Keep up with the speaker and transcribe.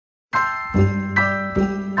Have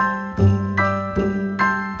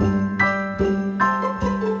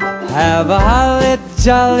a holly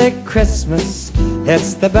jolly Christmas,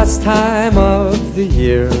 it's the best time of the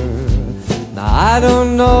year. Now I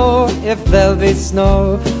don't know if there'll be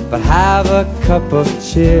snow, but have a cup of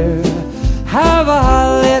cheer. Have a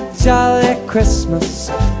holly jolly Christmas,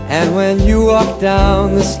 and when you walk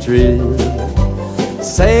down the street,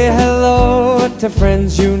 say hello to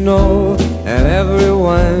friends you know and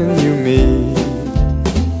everyone you meet.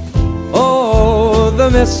 Oh, the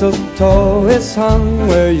mistletoe is hung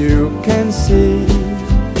where you can see.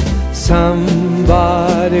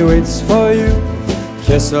 Somebody waits for you,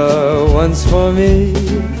 kiss her once for me.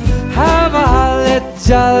 Have a holly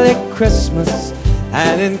jolly Christmas,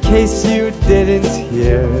 and in case you didn't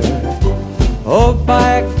hear, oh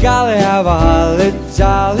by golly, have a holly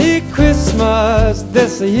jolly Christmas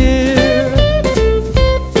this year.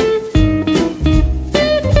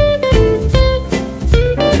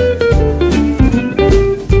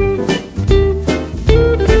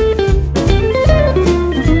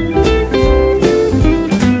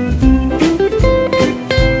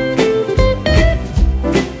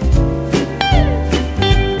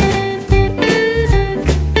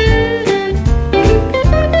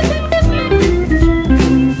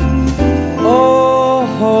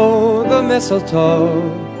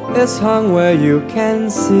 Mistletoe is hung where you can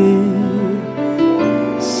see.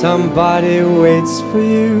 Somebody waits for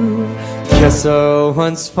you, kiss her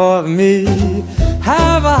once for me.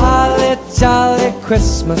 Have a holly jolly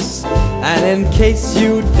Christmas, and in case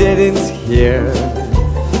you didn't hear,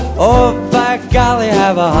 oh by golly,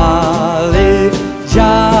 have a holly